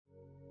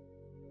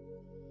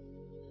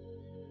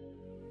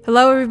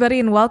Hello,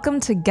 everybody, and welcome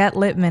to Get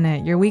Lit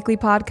Minute, your weekly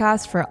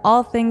podcast for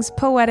all things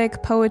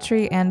poetic,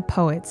 poetry, and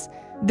poets.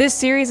 This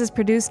series is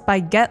produced by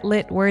Get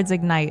Lit Words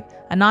Ignite,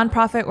 a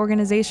nonprofit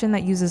organization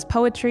that uses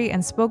poetry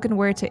and spoken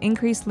word to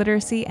increase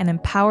literacy and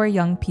empower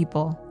young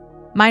people.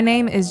 My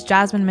name is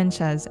Jasmine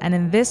Minchez, and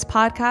in this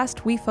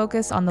podcast, we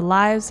focus on the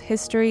lives,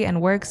 history, and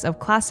works of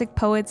classic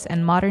poets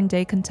and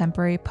modern-day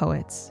contemporary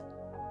poets.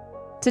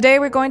 Today,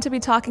 we're going to be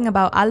talking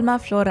about Alma,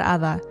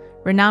 Flor,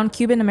 renowned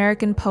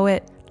Cuban-American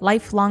poet,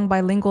 lifelong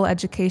bilingual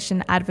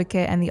education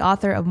advocate, and the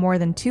author of more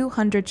than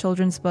 200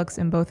 children's books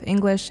in both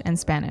English and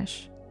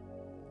Spanish.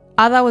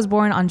 Ada was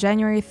born on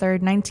January 3,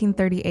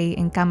 1938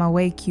 in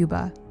Camagüey,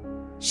 Cuba.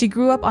 She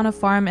grew up on a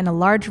farm in a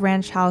large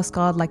ranch house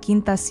called La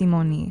Quinta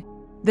Simoni.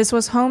 This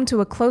was home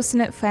to a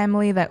close-knit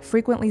family that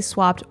frequently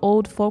swapped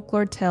old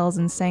folklore tales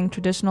and sang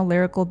traditional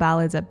lyrical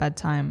ballads at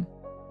bedtime.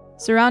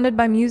 Surrounded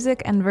by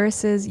music and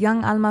verses,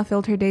 young Alma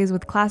filled her days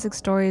with classic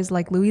stories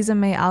like Louisa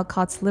May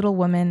Alcott's Little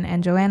Women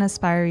and Joanna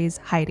Spyri's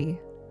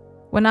Heidi.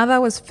 When Ada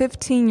was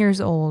 15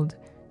 years old,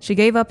 she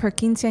gave up her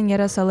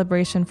quinceañera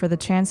celebration for the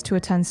chance to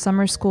attend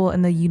summer school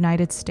in the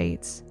United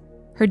States.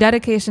 Her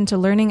dedication to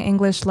learning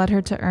English led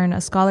her to earn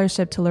a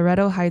scholarship to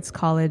Loretto Heights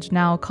College,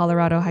 now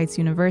Colorado Heights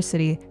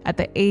University, at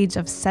the age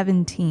of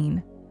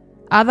 17.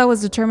 Ada was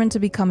determined to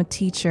become a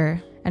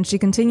teacher, and she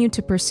continued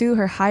to pursue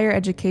her higher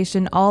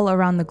education all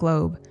around the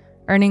globe,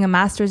 earning a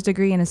master's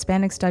degree in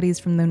Hispanic Studies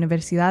from the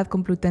Universidad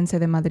Complutense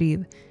de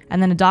Madrid,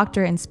 and then a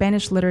doctorate in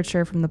Spanish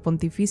literature from the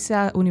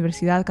Pontificia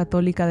Universidad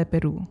Católica de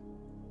Perú.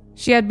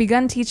 She had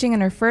begun teaching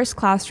in her first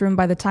classroom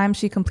by the time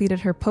she completed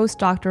her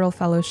postdoctoral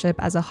fellowship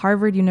as a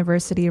Harvard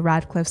University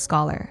Radcliffe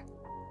Scholar.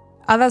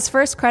 Ada's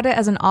first credit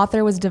as an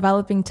author was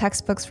developing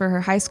textbooks for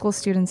her high school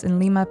students in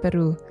Lima,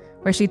 Peru,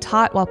 where she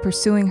taught while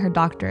pursuing her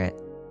doctorate.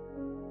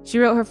 She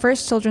wrote her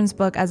first children's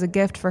book as a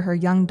gift for her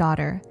young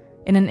daughter.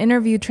 In an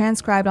interview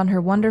transcribed on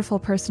her wonderful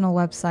personal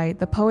website,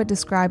 the poet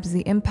describes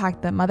the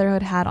impact that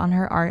motherhood had on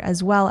her art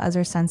as well as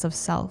her sense of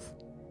self.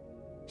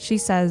 She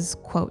says,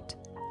 quote,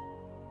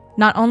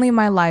 "Not only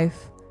my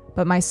life,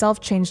 but myself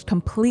changed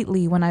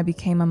completely when I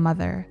became a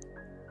mother.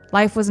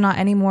 Life was not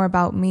anymore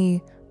about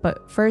me,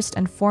 but first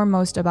and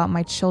foremost about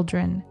my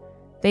children.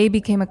 They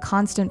became a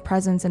constant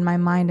presence in my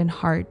mind and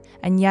heart,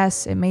 and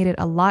yes, it made it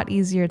a lot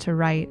easier to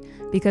write,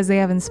 because they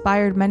have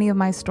inspired many of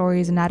my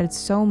stories and added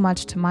so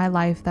much to my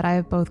life that I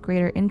have both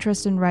greater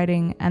interest in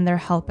writing and their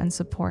help and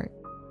support."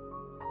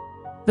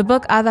 The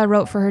book Ada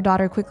wrote for her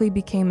daughter quickly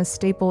became a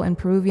staple in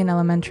Peruvian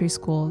elementary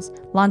schools,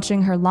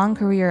 launching her long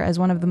career as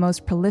one of the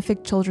most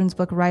prolific children's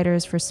book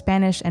writers for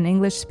Spanish and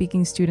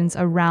English-speaking students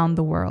around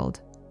the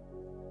world.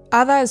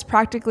 Ada is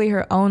practically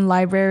her own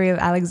Library of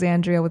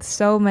Alexandria with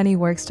so many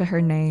works to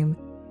her name.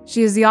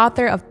 She is the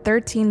author of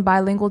 13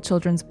 bilingual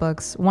children's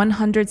books,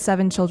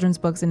 107 children's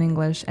books in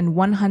English, and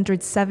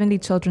 170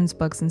 children's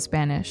books in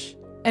Spanish.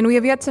 And we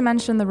have yet to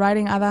mention the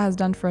writing Ada has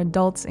done for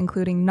adults,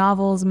 including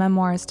novels,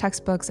 memoirs,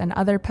 textbooks, and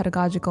other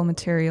pedagogical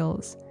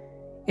materials.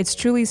 It's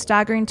truly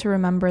staggering to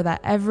remember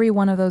that every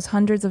one of those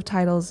hundreds of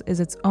titles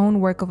is its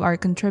own work of art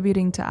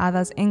contributing to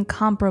Ada's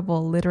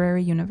incomparable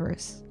literary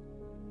universe.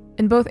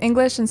 In both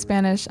English and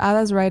Spanish,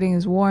 Ada's writing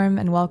is warm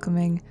and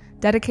welcoming,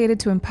 dedicated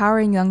to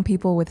empowering young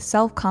people with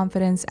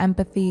self-confidence,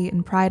 empathy,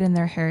 and pride in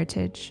their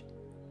heritage.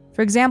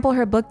 For example,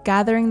 her book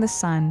Gathering the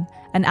Sun,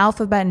 an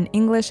alphabet in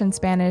English and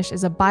Spanish,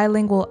 is a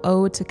bilingual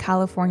ode to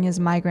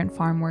California's migrant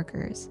farm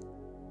workers.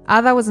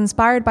 Ada was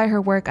inspired by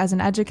her work as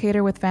an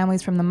educator with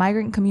families from the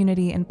migrant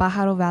community in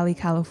Pájaro Valley,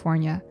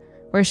 California,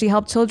 where she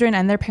helped children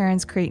and their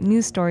parents create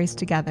new stories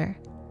together.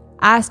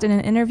 Asked in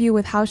an interview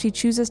with how she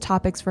chooses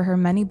topics for her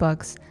many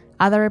books,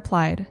 Ada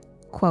replied,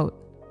 quote,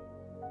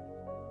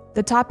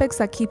 "The topics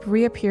that keep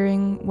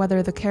reappearing,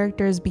 whether the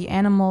characters be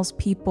animals,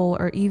 people,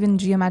 or even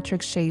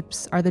geometric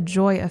shapes, are the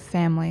joy of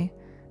family,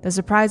 the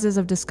surprises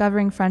of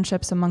discovering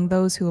friendships among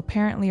those who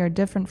apparently are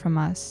different from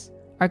us,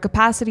 our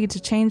capacity to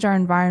change our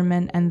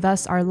environment and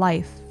thus our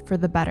life for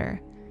the better,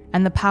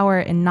 and the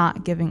power in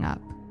not giving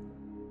up."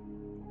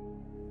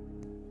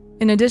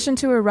 In addition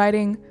to her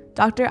writing,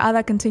 Dr.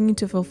 Ada continued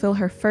to fulfill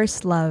her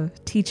first love,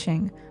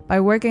 teaching, by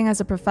working as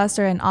a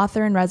professor and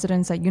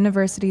author-in-residence at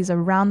universities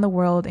around the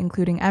world,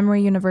 including Emory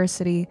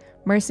University,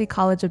 Mercy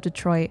College of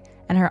Detroit,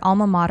 and her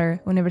alma mater,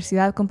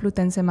 Universidad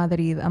Complutense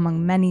Madrid,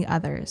 among many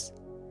others.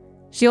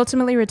 She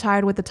ultimately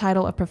retired with the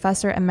title of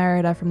Professor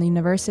Emerita from the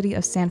University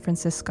of San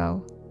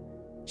Francisco.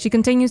 She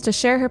continues to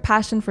share her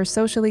passion for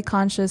socially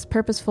conscious,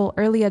 purposeful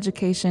early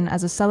education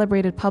as a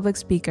celebrated public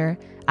speaker,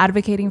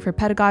 advocating for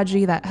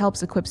pedagogy that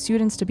helps equip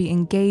students to be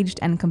engaged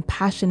and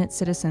compassionate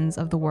citizens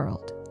of the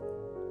world.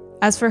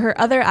 As for her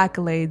other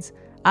accolades,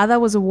 Ada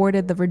was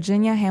awarded the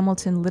Virginia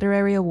Hamilton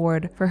Literary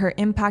Award for her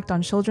impact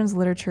on children's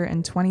literature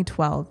in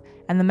 2012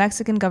 and the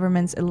Mexican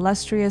government's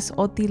illustrious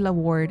Otil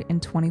Award in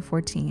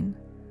 2014.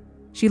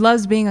 She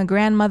loves being a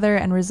grandmother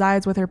and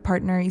resides with her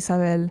partner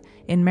Isabel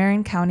in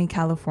Marin County,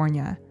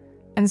 California.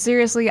 And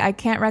seriously, I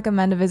can't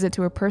recommend a visit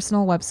to her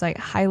personal website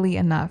highly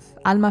enough,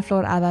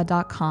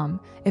 almaflorada.com,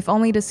 if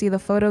only to see the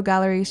photo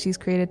gallery she's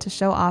created to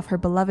show off her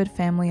beloved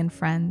family and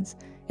friends.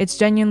 It's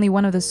genuinely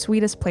one of the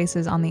sweetest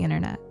places on the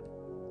internet.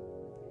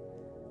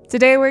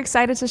 Today, we're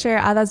excited to share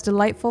Ada's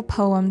delightful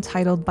poem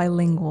titled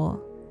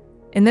Bilingual.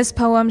 In this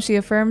poem, she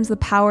affirms the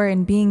power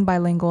in being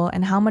bilingual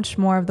and how much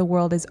more of the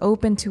world is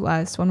open to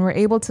us when we're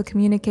able to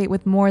communicate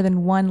with more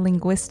than one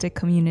linguistic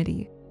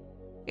community.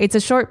 It's a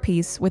short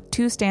piece with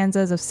 2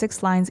 stanzas of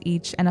 6 lines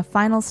each and a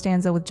final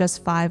stanza with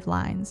just 5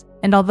 lines.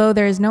 And although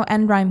there is no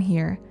end rhyme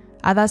here,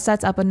 Ada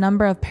sets up a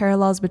number of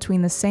parallels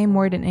between the same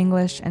word in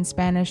English and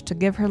Spanish to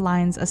give her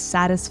lines a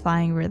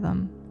satisfying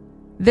rhythm.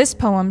 This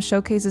poem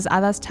showcases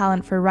Ada's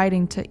talent for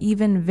writing to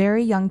even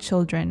very young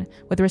children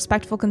with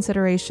respectful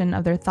consideration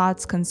of their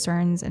thoughts,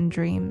 concerns, and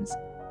dreams.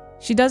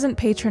 She doesn't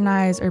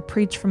patronize or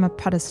preach from a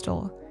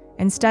pedestal.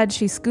 Instead,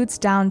 she scoots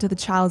down to the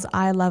child's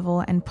eye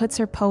level and puts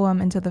her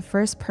poem into the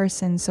first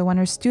person, so when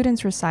her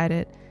students recite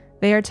it,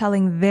 they are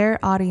telling their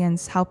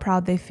audience how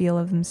proud they feel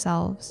of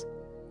themselves.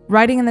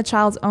 Writing in the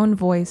child's own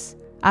voice,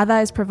 Ada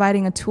is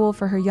providing a tool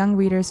for her young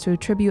readers to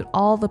attribute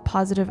all the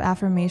positive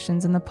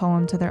affirmations in the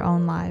poem to their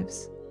own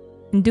lives.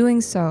 In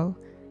doing so,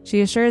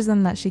 she assures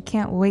them that she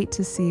can't wait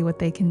to see what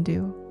they can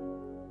do.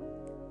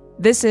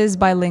 This is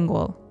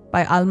Bilingual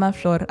by Alma,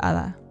 Flor,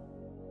 Ada.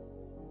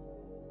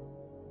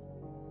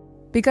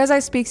 Because I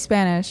speak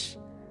Spanish,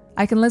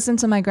 I can listen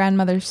to my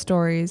grandmother's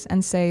stories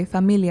and say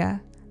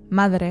familia,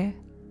 madre,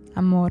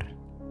 amor.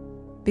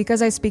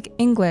 Because I speak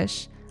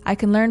English, I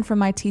can learn from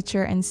my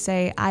teacher and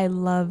say I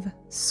love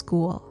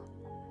school.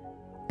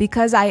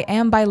 Because I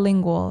am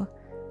bilingual,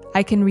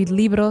 I can read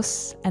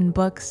libros and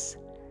books.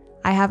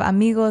 I have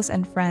amigos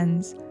and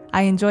friends.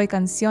 I enjoy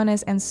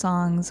canciones and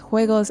songs,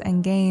 juegos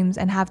and games,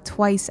 and have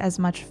twice as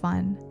much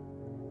fun.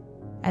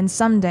 And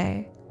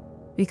someday,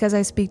 because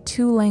I speak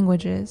 2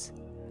 languages,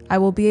 I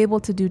will be able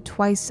to do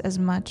twice as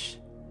much,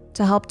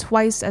 to help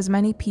twice as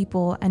many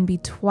people and be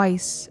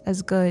twice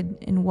as good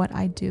in what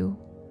I do.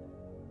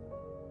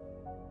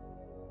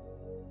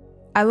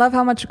 I love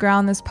how much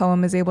ground this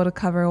poem is able to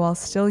cover while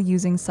still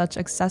using such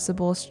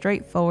accessible,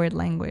 straightforward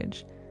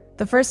language.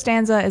 The first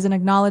stanza is an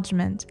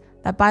acknowledgement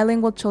that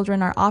bilingual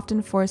children are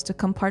often forced to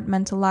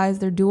compartmentalize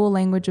their dual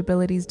language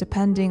abilities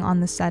depending on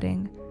the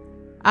setting.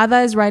 Ada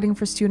is writing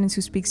for students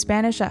who speak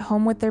Spanish at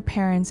home with their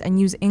parents and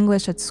use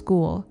English at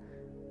school.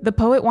 The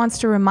poet wants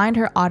to remind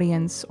her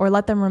audience, or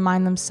let them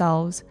remind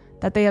themselves,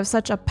 that they have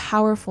such a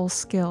powerful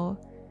skill.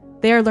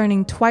 They are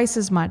learning twice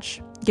as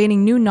much,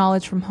 gaining new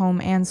knowledge from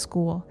home and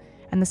school,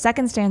 and the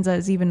second stanza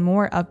is even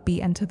more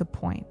upbeat and to the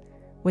point,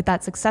 with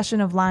that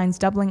succession of lines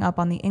doubling up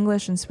on the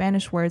English and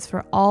Spanish words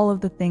for all of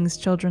the things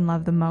children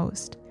love the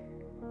most.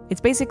 It's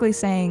basically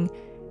saying,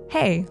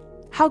 hey,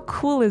 how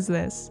cool is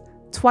this?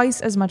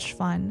 Twice as much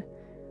fun.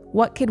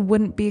 What kid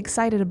wouldn't be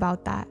excited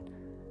about that?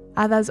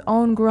 Ada's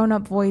own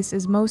grown-up voice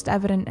is most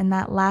evident in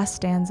that last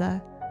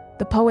stanza.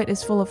 The poet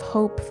is full of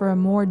hope for a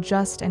more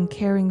just and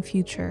caring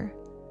future.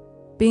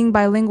 Being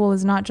bilingual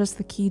is not just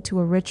the key to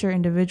a richer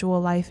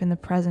individual life in the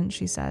present,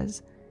 she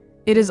says.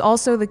 It is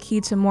also the key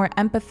to more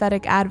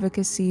empathetic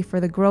advocacy for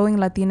the growing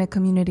Latina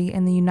community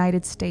in the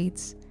United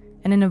States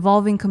and in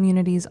evolving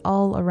communities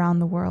all around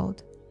the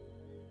world.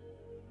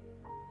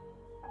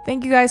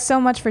 Thank you guys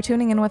so much for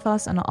tuning in with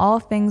us on all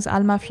things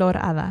Alma, Flor,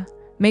 Ada.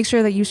 Make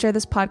sure that you share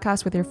this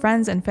podcast with your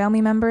friends and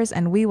family members,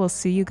 and we will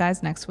see you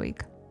guys next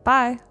week.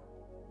 Bye!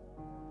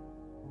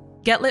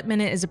 Get Lit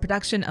Minute is a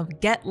production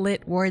of Get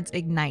Lit Words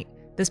Ignite.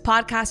 This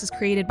podcast is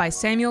created by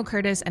Samuel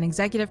Curtis and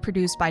executive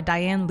produced by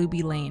Diane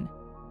Luby Lane.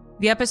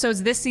 The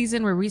episodes this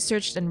season were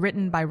researched and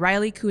written by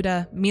Riley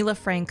Kuda, Mila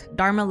Frank,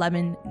 Dharma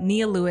Lemon,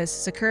 Nia Lewis,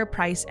 Sakura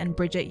Price, and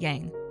Bridget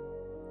Yang.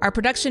 Our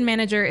production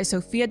manager is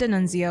Sophia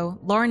D'Annunzio,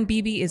 Lauren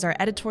Beebe is our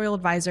editorial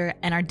advisor,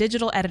 and our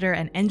digital editor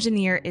and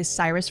engineer is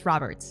Cyrus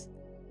Roberts.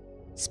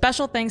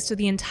 Special thanks to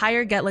the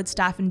entire Get Lit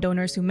staff and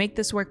donors who make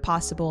this work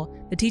possible,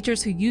 the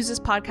teachers who use this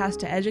podcast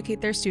to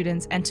educate their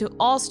students, and to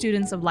all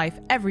students of life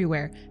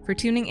everywhere for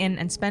tuning in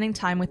and spending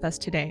time with us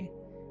today.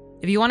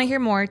 If you want to hear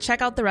more,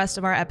 check out the rest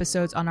of our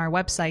episodes on our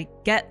website,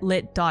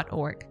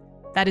 getlit.org.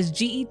 That is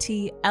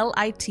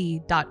getlit.org.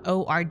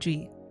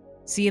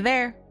 See you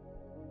there.